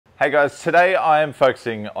Hey guys, today I am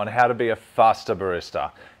focusing on how to be a faster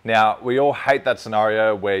barista. Now, we all hate that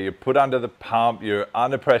scenario where you're put under the pump, you're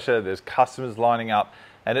under pressure, there's customers lining up,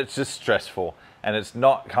 and it's just stressful and it's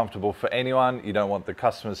not comfortable for anyone. You don't want the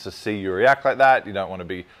customers to see you react like that. You don't want to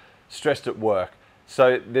be stressed at work.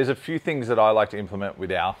 So there's a few things that I like to implement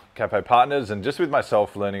with our cafe partners and just with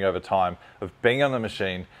myself, learning over time of being on the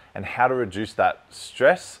machine and how to reduce that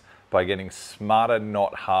stress by getting smarter,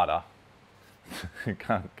 not harder. You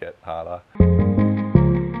can't get harder.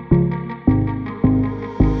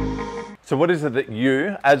 So what is it that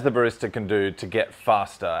you, as the barista, can do to get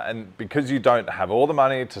faster? And because you don't have all the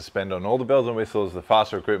money to spend on all the bells and whistles, the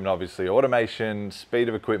faster equipment, obviously, automation, speed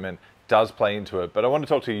of equipment does play into it. But I want to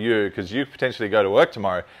talk to you because you potentially go to work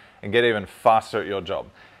tomorrow and get even faster at your job.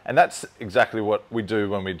 And that's exactly what we do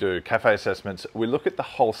when we do cafe assessments. We look at the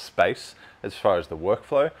whole space as far as the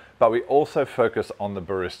workflow, but we also focus on the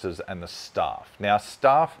baristas and the staff. Now,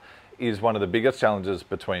 staff is one of the biggest challenges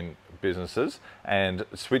between businesses, and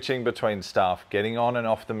switching between staff, getting on and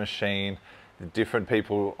off the machine, the different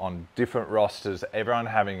people on different rosters, everyone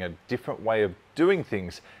having a different way of doing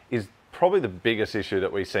things is probably the biggest issue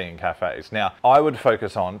that we see in cafes. Now, I would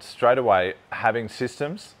focus on straight away having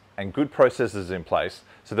systems and good processes in place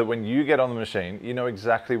so that when you get on the machine, you know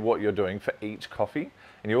exactly what you're doing for each coffee.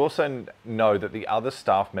 And you also know that the other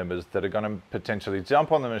staff members that are going to potentially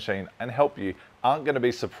jump on the machine and help you aren't going to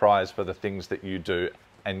be surprised by the things that you do,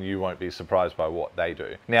 and you won't be surprised by what they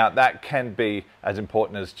do. Now, that can be as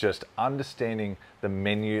important as just understanding the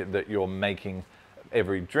menu that you're making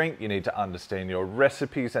every drink. You need to understand your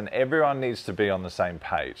recipes, and everyone needs to be on the same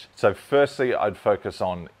page. So firstly, I'd focus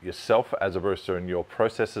on yourself as a barista and your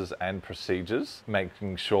processes and procedures,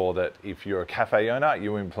 making sure that if you're a cafe owner,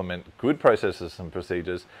 you implement good processes and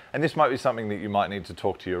procedures. And this might be something that you might need to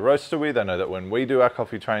talk to your roaster with. I know that when we do our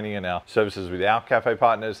coffee training and our services with our cafe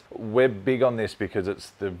partners, we're big on this because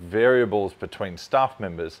it's the variables between staff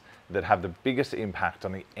members that have the biggest impact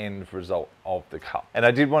on the end result of the cup. And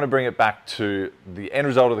I did want to bring it back to the end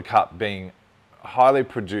result of the cup being highly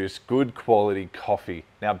produced, good quality coffee.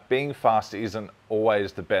 Now, being fast isn't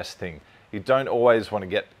always the best thing. You don't always want to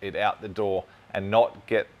get it out the door and not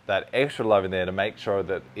get that extra love in there to make sure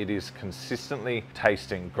that it is consistently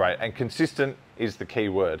tasting great. And consistent is the key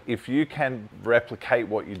word. If you can replicate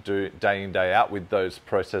what you do day in, day out with those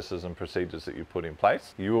processes and procedures that you put in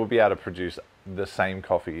place, you will be able to produce the same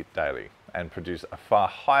coffee daily and produce a far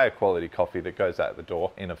higher quality coffee that goes out the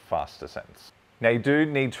door in a faster sense. Now, you do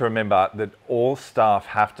need to remember that all staff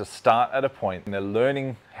have to start at a point and they're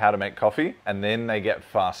learning how to make coffee and then they get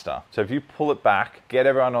faster. So if you pull it back, get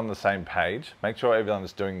everyone on the same page, make sure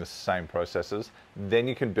everyone's doing the same processes, then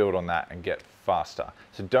you can build on that and get faster.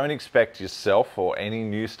 So don't expect yourself or any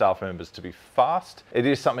new staff members to be fast. It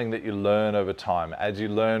is something that you learn over time. As you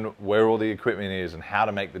learn where all the equipment is and how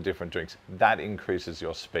to make the different drinks, that increases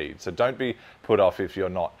your speed. So don't be put off if you're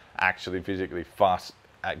not actually physically fast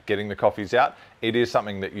at getting the coffees out. It is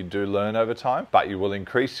something that you do learn over time, but you will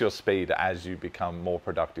increase your speed as you become more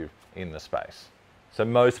productive in the space. So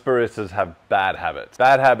most baristas have bad habits.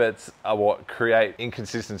 Bad habits are what create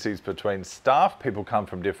inconsistencies between staff. People come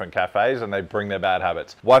from different cafes and they bring their bad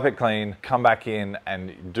habits. Wipe it clean, come back in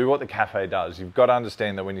and do what the cafe does. You've got to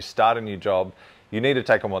understand that when you start a new job, you need to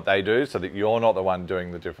take on what they do so that you're not the one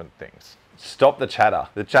doing the different things. Stop the chatter.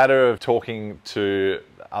 The chatter of talking to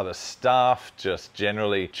other staff, just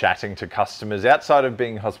generally chatting to customers outside of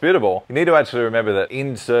being hospitable. You need to actually remember that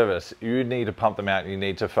in service, you need to pump them out and you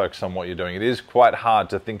need to focus on what you're doing. It is quite hard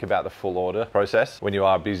to think about the full order process when you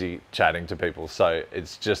are busy chatting to people. So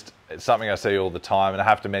it's something I see all the time, and I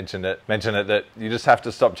have to mention it that you just have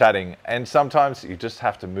to stop chatting, and sometimes you just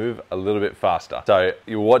have to move a little bit faster. So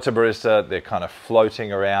you watch a barista, they're kind of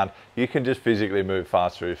floating around. You can just physically move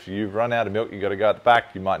faster. If you run out of milk, you got to go at the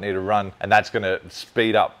back, you might need to run, and that's going to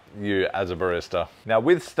speed up you as a barista. Now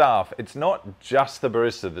with staff, it's not just the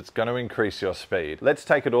barista that's going to increase your speed. Let's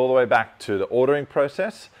take it all the way back to the ordering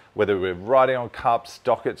process. Whether we're writing on cups,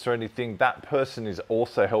 dockets or anything, that person is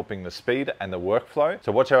also helping the speed and the workflow.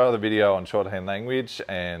 So watch our other video on shorthand language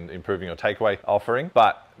and improving your takeaway offering.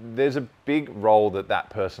 But there's a big role that that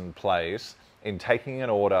person plays in taking an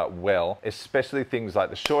order well, especially things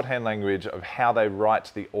like the shorthand language of how they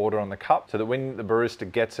write the order on the cup so that when the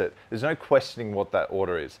barista gets it, there's no questioning what that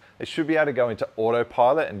order is. They should be able to go into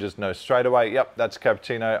autopilot and just know straight away, yep, that's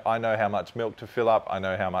cappuccino. I know how much milk to fill up. I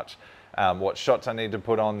know how much what shots I need to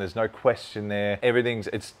put on. There's no question there. Everything's,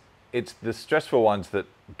 it's the stressful ones that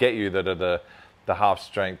get you that are the half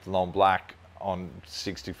strength long black on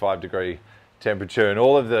 65 degree temperature, and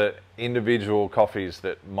all of the individual coffees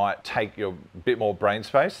that might take your bit more brain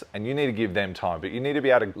space, and you need to give them time. But you need to be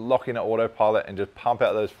able to lock in an autopilot and just pump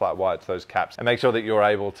out those flat whites, those caps, and make sure that you're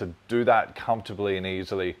able to do that comfortably and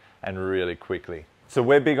easily and really quickly. So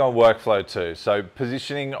we're big on workflow too. So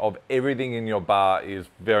positioning of everything in your bar is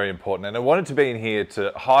very important. And I wanted to be in here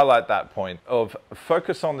to highlight that point of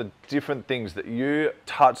focus on the different things that you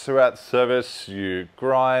touch throughout the service, you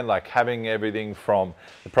grind, like having everything from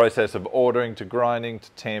the process of ordering to grinding to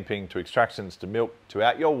tamping to extractions to milk to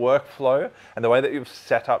out your workflow, and the way that you've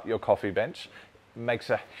set up your coffee bench makes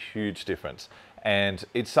a huge difference. And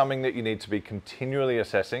it's something that you need to be continually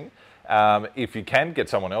assessing. If you can, get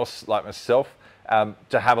someone else like myself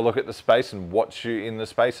to have a look at the space and watch you in the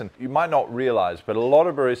space. And you might not realize, but a lot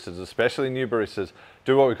of baristas, especially new baristas,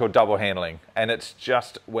 do what we call double handling. And it's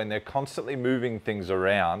just when they're constantly moving things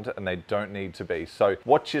around and they don't need to be. So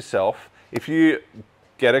watch yourself. If you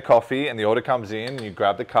get a coffee and the order comes in, and you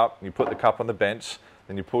grab the cup, and you put the cup on the bench,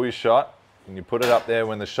 then you pull your shot and you put it up there.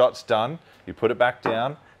 When the shot's done, you put it back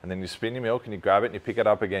down, and then you spin your milk and you grab it and you pick it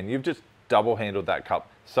up again. You've just double handled that cup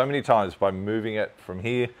so many times by moving it from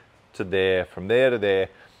here to there, from there to there.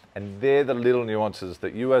 And they're the little nuances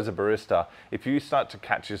that you as a barista, if you start to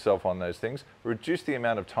catch yourself on those things, reduce the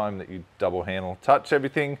amount of time that you double handle, touch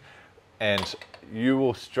everything, and you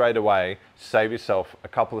will straight away save yourself a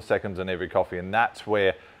couple of seconds on every coffee. And that's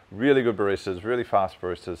where really good baristas, really fast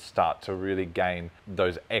baristas start to really gain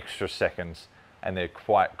those extra seconds, and they're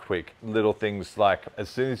quite quick. Little things like, as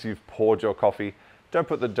soon as you've poured your coffee, don't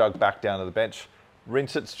put the jug back down to the bench.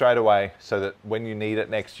 Rinse it straight away so that when you need it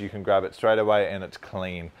next, you can grab it straight away and it's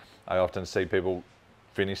clean. I often see people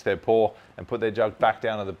finish their pour and put their jug back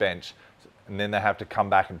down to the bench, and then they have to come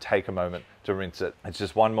back and take a moment to rinse it. It's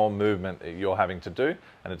just one more movement that you're having to do,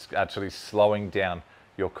 and it's actually slowing down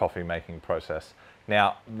your coffee making process.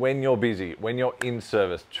 Now, when you're busy, when you're in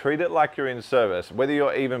service, treat it like you're in service. Whether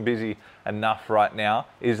you're even busy enough right now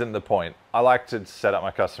isn't the point. I like to set up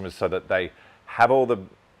my customers so that they have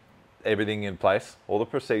everything in place, all the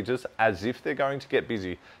procedures, as if they're going to get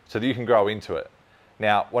busy, so that you can grow into it.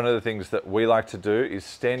 Now, one of the things that we like to do is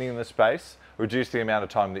standing in the space, reduce the amount of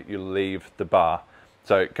time that you leave the bar.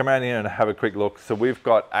 So come around here and have a quick look. So we've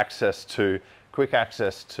got quick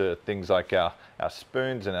access to things like our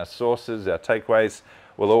spoons and our sauces, our takeaways.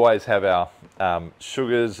 We'll always have our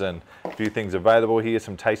sugars and a few things available here,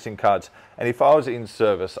 some tasting cards. And if I was in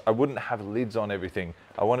service, I wouldn't have lids on everything.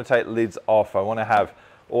 I want to take lids off. I want to have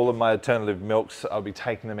all of my alternative milks. I'll be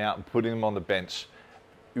taking them out and putting them on the bench.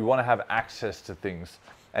 You want to have access to things.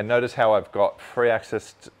 And notice how I've got free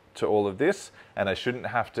access to all of this, and I shouldn't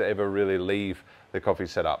have to ever really leave the coffee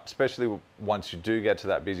setup, especially once you do get to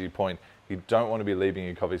that busy point. You don't want to be leaving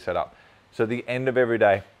your coffee setup. So at the end of every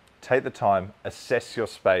day, take the time, assess your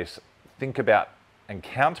space, think about and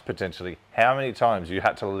count potentially how many times you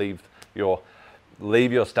had to leave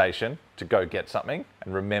your station to go get something,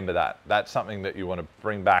 and remember that. That's something that you want to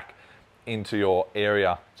bring back into your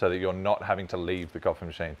area so that you're not having to leave the coffee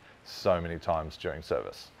machine so many times during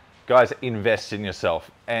service. Guys, invest in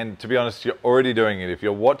yourself. And to be honest, you're already doing it. If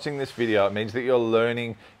you're watching this video, it means that you're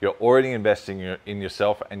learning, you're already investing in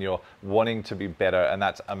yourself, and you're wanting to be better, and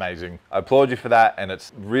that's amazing. I applaud you for that, and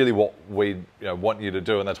it's really what we want you to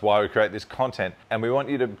do, and that's why we create this content. And we want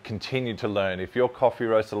you to continue to learn. If your coffee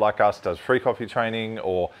roaster like us does free coffee training,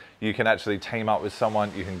 or you can actually team up with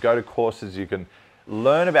someone, you can go to courses, you can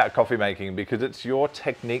learn about coffee making, because it's your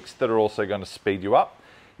techniques that are also going to speed you up.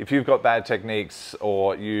 If you've got bad techniques,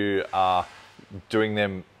 or you are doing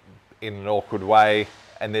them in an awkward way,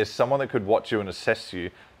 and there's someone that could watch you and assess you,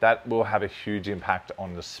 that will have a huge impact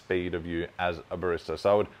on the speed of you as a barista.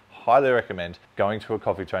 So I would highly recommend going to a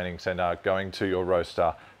coffee training center, going to your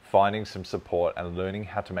roaster, finding some support and learning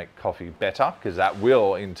how to make coffee better, because that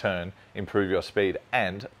will in turn improve your speed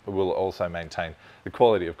and will also maintain the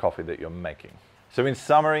quality of coffee that you're making. So in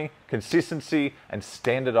summary, consistency and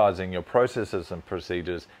standardizing your processes and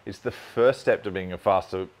procedures is the first step to being a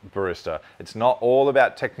faster barista. It's not all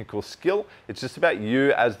about technical skill. It's just about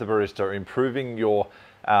you as the barista improving your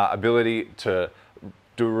ability to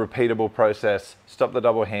do a repeatable process, stop the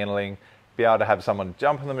double handling, be able to have someone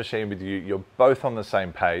jump on the machine with you. You're both on the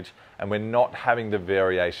same page, and we're not having the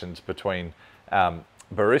variations between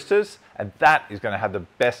baristas, and that is going to have the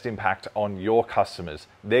best impact on your customers.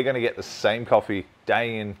 They're going to get the same coffee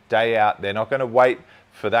day in, day out. They're not going to wait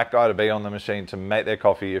for that guy to be on the machine to make their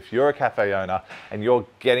coffee. If you're a cafe owner and you're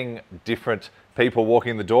getting different people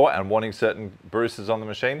walking the door and wanting certain baristas on the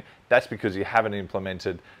machine, that's because you haven't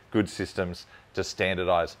implemented good systems to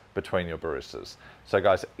standardize between your baristas. So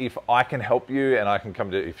guys, if I can help you and I can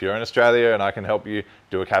come to, if you're in Australia and I can help you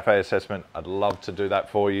do a cafe assessment, I'd love to do that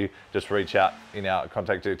for you. Just reach out in our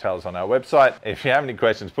contact details on our website. If you have any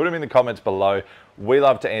questions, put them in the comments below. We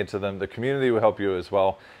love to answer them. The community will help you as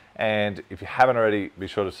well. And if you haven't already, be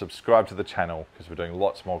sure to subscribe to the channel because we're doing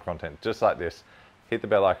lots more content just like this. Hit the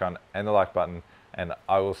bell icon and the like button, and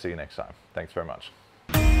I will see you next time. Thanks very much.